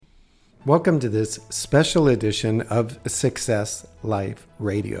Welcome to this special edition of Success Life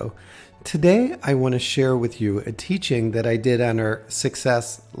Radio. Today, I want to share with you a teaching that I did on our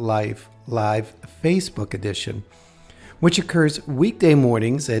Success Life Live Facebook edition, which occurs weekday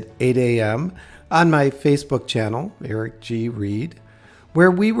mornings at 8 a.m. on my Facebook channel, Eric G. Reed,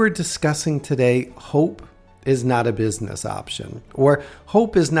 where we were discussing today, hope is not a business option, or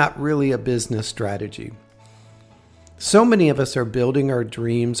hope is not really a business strategy. So many of us are building our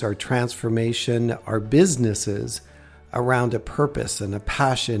dreams, our transformation, our businesses around a purpose and a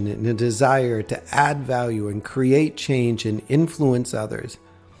passion and a desire to add value and create change and influence others.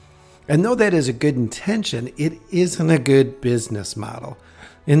 And though that is a good intention, it isn't a good business model.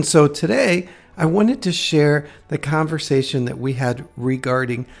 And so today, I wanted to share the conversation that we had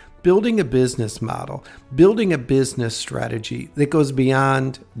regarding building a business model, building a business strategy that goes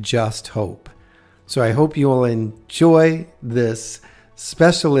beyond just hope. So I hope you will enjoy this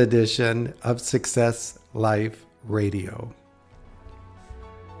special edition of Success Life Radio.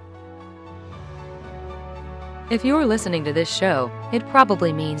 If you're listening to this show, it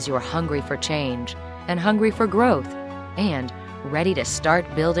probably means you're hungry for change and hungry for growth and ready to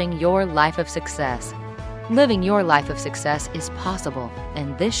start building your life of success. Living your life of success is possible,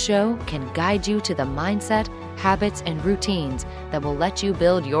 and this show can guide you to the mindset, habits, and routines that will let you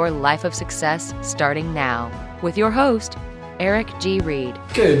build your life of success starting now. With your host, Eric G. Reed.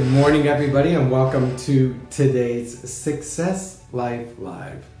 Good morning, everybody, and welcome to today's Success Life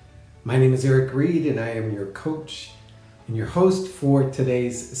Live. My name is Eric Reed, and I am your coach and your host for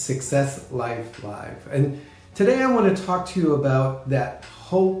today's Success Life Live. And today I want to talk to you about that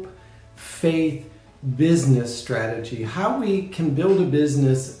hope, faith, business strategy, how we can build a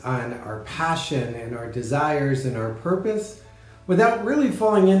business on our passion and our desires and our purpose without really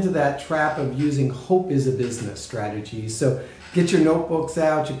falling into that trap of using hope as a business strategy. So get your notebooks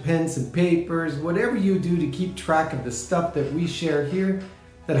out, your pens and papers, whatever you do to keep track of the stuff that we share here,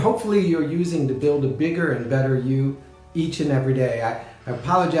 that hopefully you're using to build a bigger and better you each and every day. I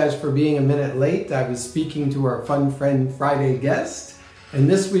apologize for being a minute late. I was speaking to our Fun Friend Friday guest. And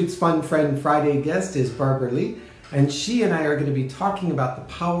this week's Fun Friend Friday guest is Barbara Lee, and she and I are going to be talking about the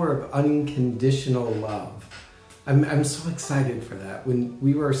power of unconditional love. I'm so excited for that. When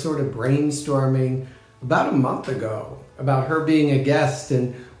we were sort of brainstorming about a month ago about her being a guest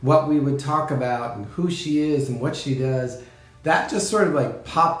and what we would talk about and who she is and what she does, that just sort of like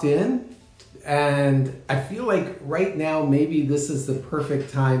popped in. And I feel like right now maybe this is the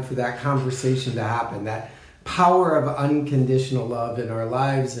perfect time for that conversation to happen, that power of unconditional love in our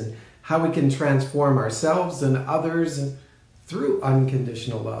lives and how we can transform ourselves and others through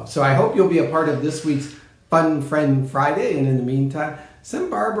unconditional love. So I hope you'll be a part of this week's Fun Friend Friday. And in the meantime, send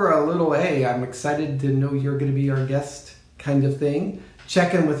Barbara a little, hey, I'm excited to know you're going to be our guest kind of thing.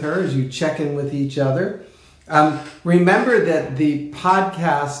 Check in with her as you check in with each other. Remember that the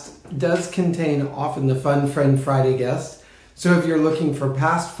podcast does contain often the Fun Friend Friday guest. So if you're looking for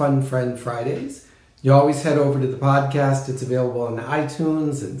past Fun Friend Fridays, you always head over to the podcast. It's available on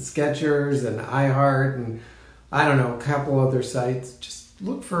iTunes and Skechers and iHeart and I don't know, a couple other sites. Just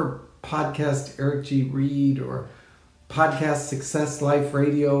look for podcast Eric G. Reed or podcast Success Life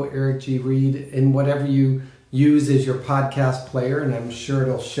Radio Eric G. Reed in whatever you use as your podcast player, and I'm sure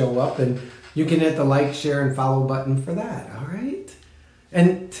it'll show up, and you can hit the like, share, and follow button for that, all right?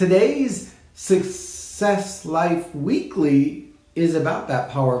 And today's Success Life Weekly is about that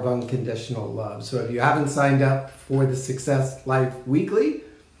power of unconditional love. So if you haven't signed up for the Success Life Weekly,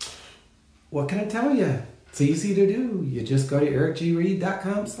 what can I tell you? It's easy to do. You just go to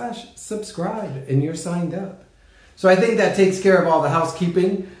ericgreed.com/subscribe and you're signed up. So I think that takes care of all the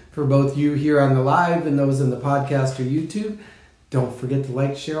housekeeping for both you here on the live and those in the podcast or YouTube. Don't forget to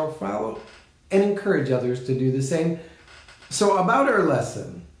like, share, or follow, and encourage others to do the same. So about our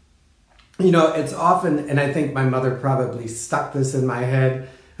lesson, you know, it's often, and I think my mother probably stuck this in my head.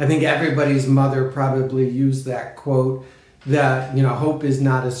 I think everybody's mother probably used that quote that, you know, hope is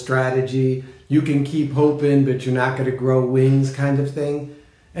not a strategy. You can keep hoping, but you're not going to grow wings kind of thing.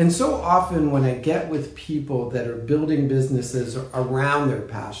 And so often when I get with people that are building businesses around their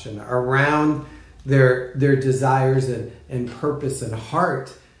passion, around their desires and purpose and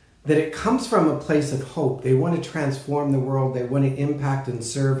heart, that it comes from a place of hope. They want to transform the world. They want to impact and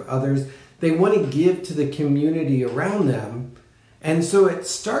serve others. They want to give to the community around them. And so it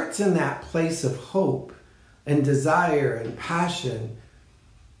starts in that place of hope and desire and passion.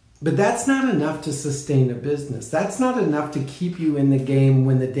 But that's not enough to sustain a business. That's not enough to keep you in the game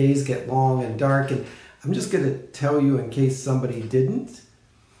when the days get long and dark. And I'm just going to tell you in case somebody didn't,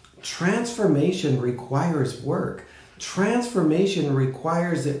 transformation requires work. Transformation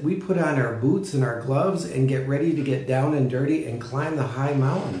requires that we put on our boots and our gloves and get ready to get down and dirty and climb the high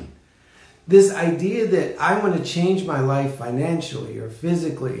mountain. This idea that I want to change my life financially or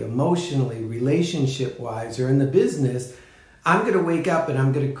physically, emotionally, relationship-wise, or in the business, I'm going to wake up and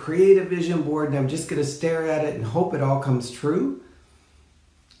I'm going to create a vision board and I'm just going to stare at it and hope it all comes true.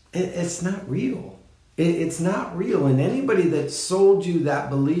 It's not real. It's not real. And anybody that sold you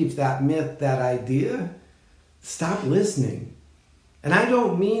that belief, that myth, that idea, stop listening. And I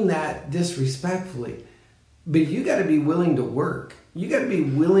don't mean that disrespectfully, but you got to be willing to work. You got to be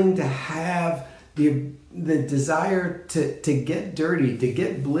willing to have the desire to get dirty, to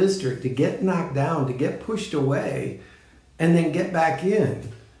get blistered, to get knocked down, to get pushed away, and then get back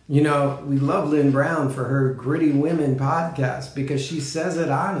in. You know, we love Lynn Brown for her Gritty Women podcast because she says it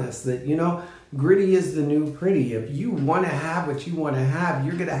honest that, you know, gritty is the new pretty. If you want to have what you want to have,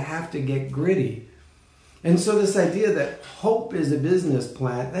 you're going to have to get gritty. And so this idea that hope is a business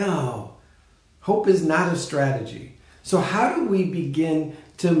plan, no, hope is not a strategy. So how do we begin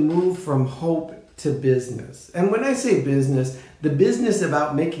to move from hope to business? And when I say business, the business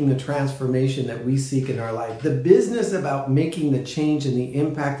about making the transformation that we seek in our life, the business about making the change and the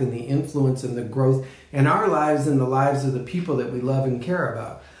impact and the influence and the growth in our lives and the lives of the people that we love and care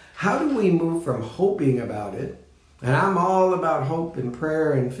about. How do we move from hoping about it? And I'm all about hope and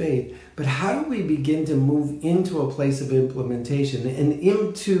prayer and faith, but how do we begin to move into a place of implementation and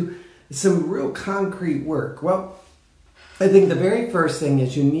into some real concrete work? Well, I think the very first thing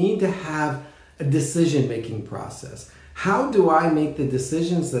is you need to have a decision-making process. How do I make the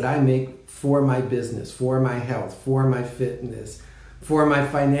decisions that I make for my business, for my health, for my fitness, for my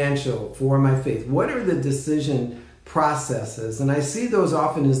financial, for my faith? What are the decision processes? And I see those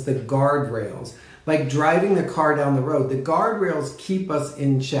often as the guardrails, like driving the car down the road. The guardrails keep us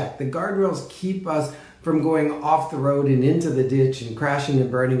in check. The guardrails keep us from going off the road and into the ditch and crashing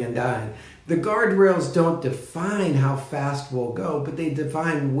and burning and dying. The guardrails don't define how fast we'll go, but they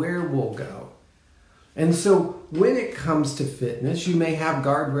define where we'll go. And so when it comes to fitness, you may have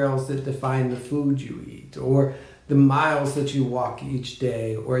guardrails that define the food you eat, or the miles that you walk each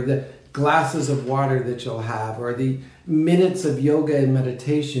day, or the glasses of water that you'll have, or the minutes of yoga and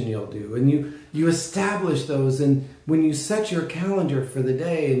meditation you'll do. And you establish those, and when you set your calendar for the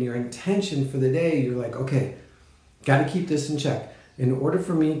day and your intention for the day, you're like, okay, got to keep this in check. In order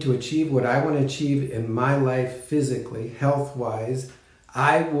for me to achieve what I want to achieve in my life physically, health-wise,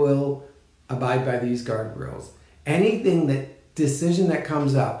 I will abide by these guardrails. Decision that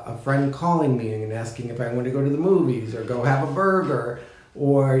comes up, a friend calling me and asking if I want to go to the movies or go have a burger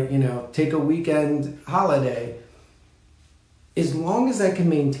or, you know, take a weekend holiday, as long as I can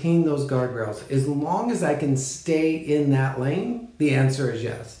maintain those guardrails, as long as I can stay in that lane, the answer is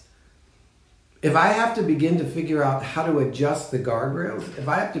yes. If I have to begin to figure out how to adjust the guardrails, if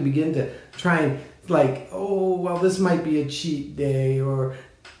I have to begin to try and like, oh, well, this might be a cheat day or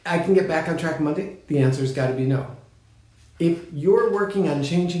I can get back on track Monday, the answer's got to be no. If you're working on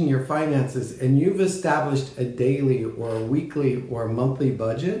changing your finances and you've established a daily or a weekly or a monthly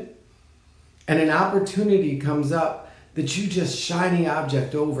budget and an opportunity comes up that you just shiny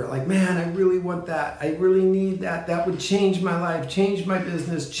object over, like, man, I really want that. I really need that. That would change my life, change my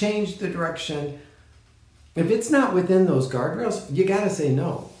business, change the direction. If it's not within those guardrails, you got to say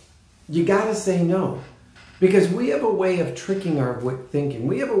no. You got to say no. Because we have a way of tricking our thinking.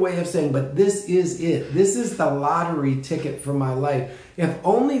 We have a way of saying, but this is it. This is the lottery ticket for my life. If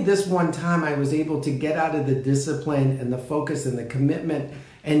only this one time I was able to get out of the discipline and the focus and the commitment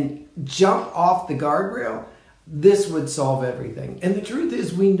and jump off the guardrail, this would solve everything. And the truth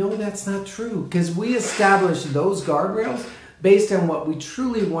is, we know that's not true because we established those guardrails based on what we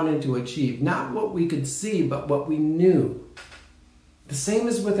truly wanted to achieve, not what we could see, but what we knew. The same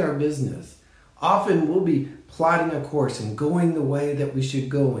is with our business. Often we'll be plotting a course and going the way that we should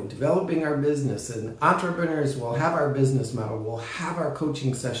go and developing our business, and entrepreneurs will have our business model, we'll have our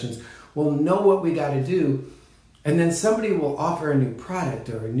coaching sessions, we'll know what we got to do. And then somebody will offer a new product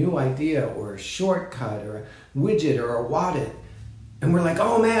or a new idea or a shortcut or a widget or a wallet. And we're like,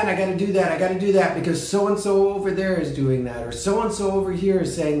 oh man, I got to do that because so-and-so over there is doing that, or so-and-so over here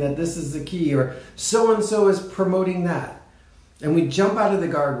is saying that this is the key, or so-and-so is promoting that. And we jump out of the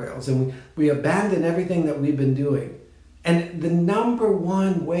guardrails and we abandon everything that we've been doing. And the number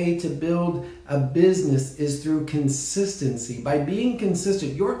one way to build a business is through consistency. By being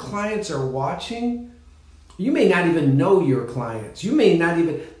consistent, your clients are watching. You may not even know your clients. They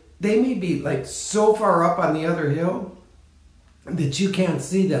may be like so far up on the other hill that you can't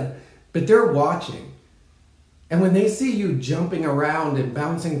see them, but they're watching. And when they see you jumping around and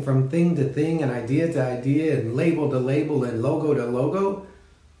bouncing from thing to thing and idea to idea and label to label and logo to logo,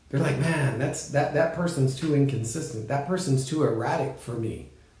 they're like, man, that person's too inconsistent. That person's too erratic for me.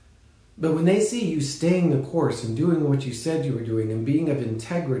 But when they see you staying the course and doing what you said you were doing and being of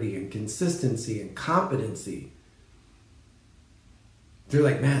integrity and consistency and competency, they're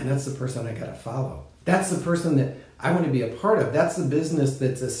like, man, that's the person I got to follow. That's the person that I want to be a part of. That's the business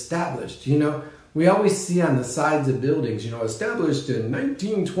that's established. We always see on the sides of buildings, established in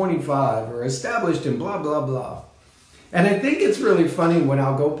 1925 or established in blah, blah, blah. And I think it's really funny when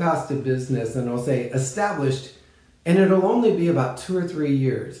I'll go past a business and I'll say established, and it'll only be about 2 or 3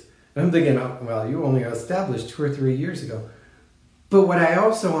 years. And I'm thinking, oh, well, you only established 2 or 3 years ago. But what I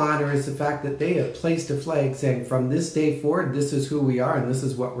also honor is the fact that they have placed a flag saying from this day forward, this is who we are and this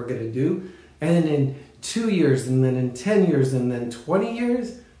is what we're going to do. And then in 2 years and then in 10 years and then 20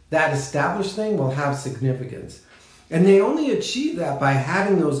 years, that established thing will have significance. And they only achieve that by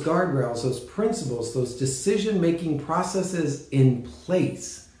having those guardrails, those principles, those decision-making processes in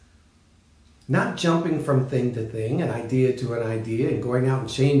place. Not jumping from thing to thing, an idea to an idea, and going out and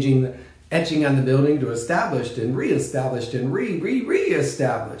changing, etching on the building to established and reestablished and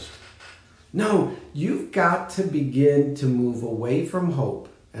reestablished. No, you've got to begin to move away from hope.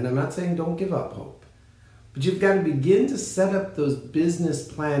 And I'm not saying don't give up hope. But you've got to begin to set up those business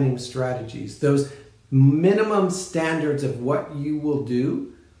planning strategies, those minimum standards of what you will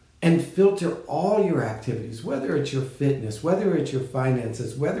do, and filter all your activities, whether it's your fitness, whether it's your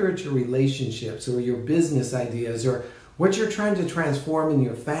finances, whether it's your relationships or your business ideas or what you're trying to transform in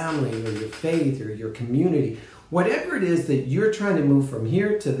your family or your faith or your community. Whatever it is that you're trying to move from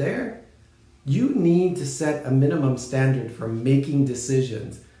here to there, you need to set a minimum standard for making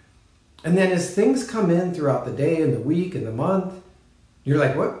decisions. And then as things come in throughout the day and the week and the month, you're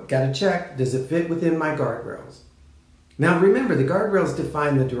like, what? Got to check. Does it fit within my guardrails? Now remember, the guardrails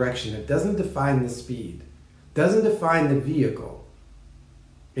define the direction. It doesn't define the speed. It doesn't define the vehicle.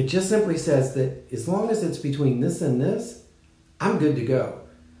 It just simply says that as long as it's between this and this, I'm good to go.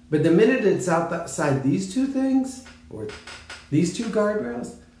 But the minute it's outside these two things, or these two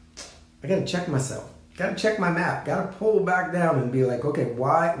guardrails, I got to check myself. Got to check my map. Got to pull back down and be like, okay,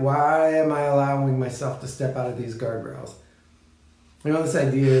 why am I allowing myself to step out of these guardrails? This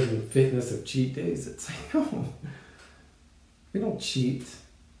idea in fitness of cheat days, it's like, no, we don't cheat.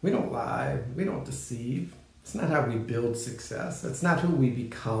 We don't lie. We don't deceive. It's not how we build success. That's not who we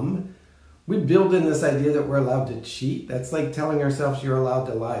become. We build in this idea that we're allowed to cheat. That's like telling ourselves you're allowed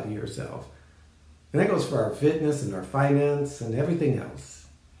to lie to yourself. And that goes for our fitness and our finance and everything else.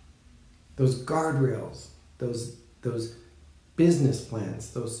 Those guardrails, those business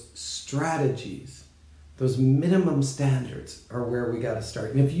plans, those strategies, those minimum standards are where we got to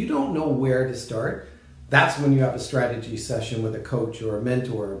start. And if you don't know where to start, that's when you have a strategy session with a coach or a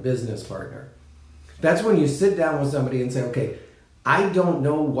mentor or a business partner. That's when you sit down with somebody and say, okay, I don't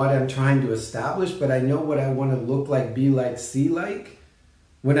know what I'm trying to establish, but I know what I want to look like, be like, see like.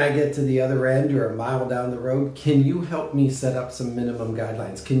 When I get to the other end or a mile down the road, can you help me set up some minimum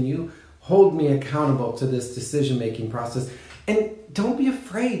guidelines? Can you hold me accountable to this decision-making process? And don't be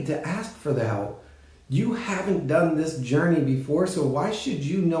afraid to ask for the help. You haven't done this journey before, so why should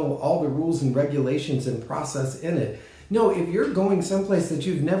you know all the rules and regulations and process in it? No, if you're going someplace that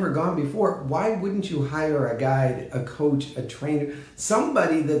you've never gone before, why wouldn't you hire a guide, a coach, a trainer,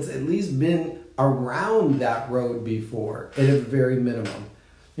 somebody that's at least been around that road before at a very minimum?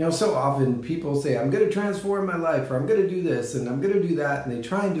 So often people say, I'm going to transform my life, or I'm going to do this, and I'm going to do that, and they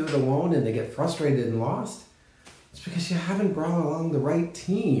try and do it alone, and they get frustrated and lost. It's because you haven't brought along the right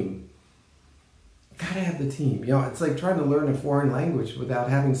team. Gotta have the team. It's like trying to learn a foreign language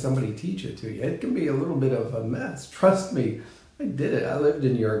without having somebody teach it to you. It can be a little bit of a mess. Trust me, I did it. I lived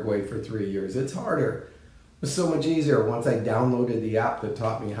in Uruguay for 3 years. It's harder. It was so much easier once I downloaded the app that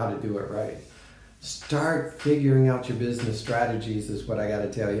taught me how to do it right. Start figuring out your business strategies is what I gotta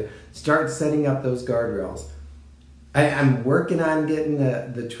tell you. Start setting up those guardrails. I'm working on getting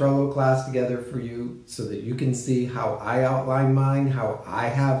the Trello class together for you so that you can see how I outline mine, how I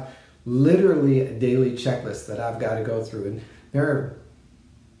have literally a daily checklist that I've got to go through. And there are,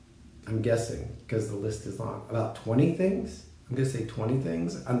 I'm guessing, because the list is long, about 20 things, I'm going to say 20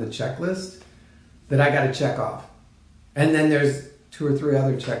 things on the checklist that I got to check off. And then there's 2 or 3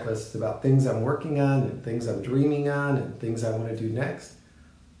 other checklists about things I'm working on and things I'm dreaming on and things I want to do next.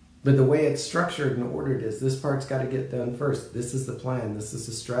 But the way it's structured and ordered is this part's got to get done first. This is the plan. This is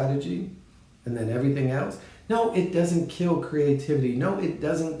the strategy. And then everything else. No, it doesn't kill creativity. No, it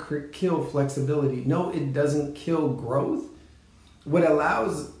doesn't kill flexibility. No, it doesn't kill growth. what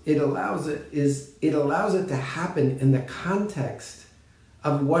allows it to happen in the context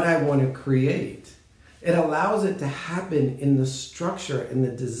of what I want to create. It allows it to happen in the structure, in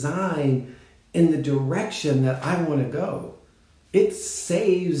the design, in the direction that I want to go. It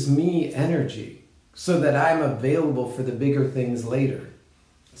saves me energy so that I'm available for the bigger things later.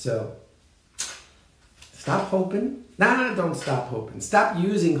 So stop hoping. Don't stop hoping. Stop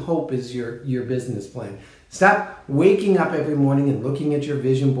using hope as your business plan. Stop waking up every morning and looking at your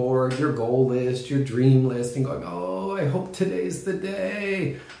vision board, your goal list, your dream list, and going, oh, I hope today's the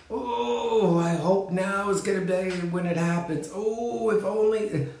day. Oh, I hope now is going to be when it happens. Oh, if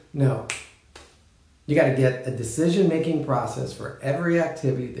only. No. You got to get a decision-making process for every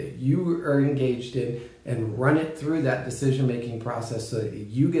activity that you are engaged in and run it through that decision-making process so that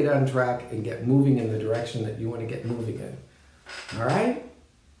you get on track and get moving in the direction that you want to get moving in. All right?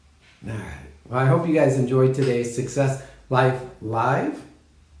 All right. Well, I hope you guys enjoyed today's Success Life Live.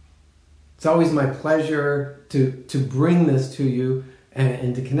 It's always my pleasure to bring this to you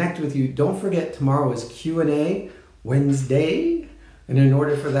and to connect with you. Don't forget, tomorrow is Q&A Wednesday. And in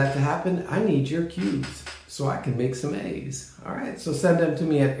order for that to happen, I need your Q's so I can make some A's. All right, so send them to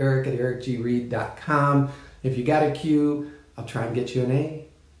me at eric@ericgreed.com. If you got a Q, I'll try and get you an A.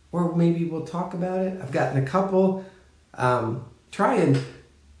 Or maybe we'll talk about it. I've gotten a couple. Try and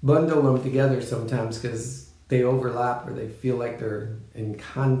bundle them together sometimes because they overlap or they feel like they're in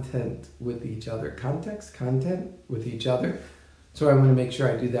content with each other. Content with each other. So I want to make sure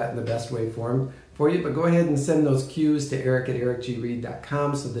I do that in the best way for you. But go ahead and send those cues to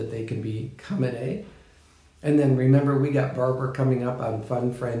eric@ericgreed.com so that they can become an A. And then remember, we got Barbara coming up on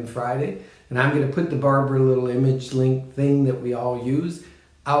Fun Friend Friday. And I'm going to put the Barbara little image link thing that we all use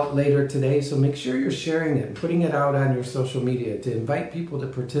out later today. So make sure you're sharing it and putting it out on your social media to invite people to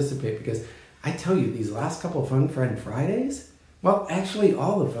participate. Because I tell you, these last couple Fun Friend Fridays, well, actually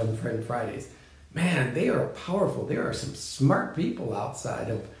all the Fun Friend Fridays, man, they are powerful. There are some smart people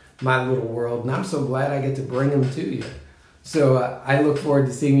outside of my little world, and I'm so glad I get to bring them to you. So I look forward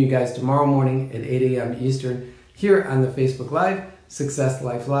to seeing you guys tomorrow morning at 8 a.m. Eastern here on the Facebook Live, Success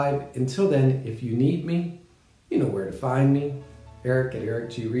Life Live. Until then, if you need me, you know where to find me,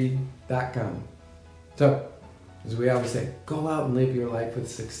 eric@ericgreed.com. So, as we always say, go out and live your life with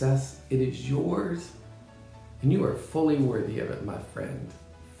success. It is yours, and you are fully worthy of it, my friend.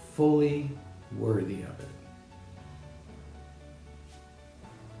 Fully worthy of it.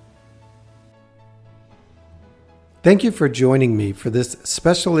 Thank you for joining me for this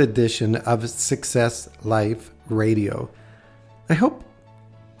special edition of Success Life Radio. I hope,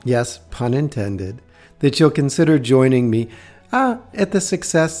 yes, pun intended, that you'll consider joining me at the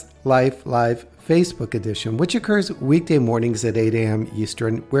Success Life Live Facebook edition, which occurs weekday mornings at 8 a.m.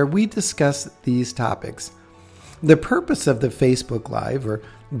 Eastern, where we discuss these topics. The purpose of the Facebook Live, or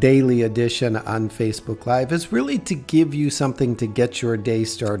daily edition on Facebook Live, is really to give you something to get your day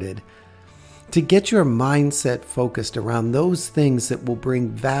started, to get your mindset focused around those things that will bring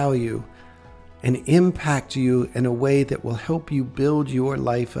value and impact you in a way that will help you build your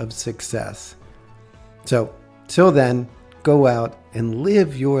life of success. So, till then, go out and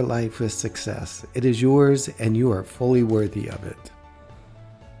live your life with success. It is yours, and you are fully worthy of it.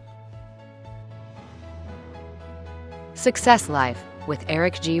 Success Life with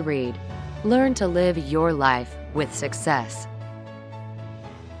Eric G. Reed. Learn to live your life with success.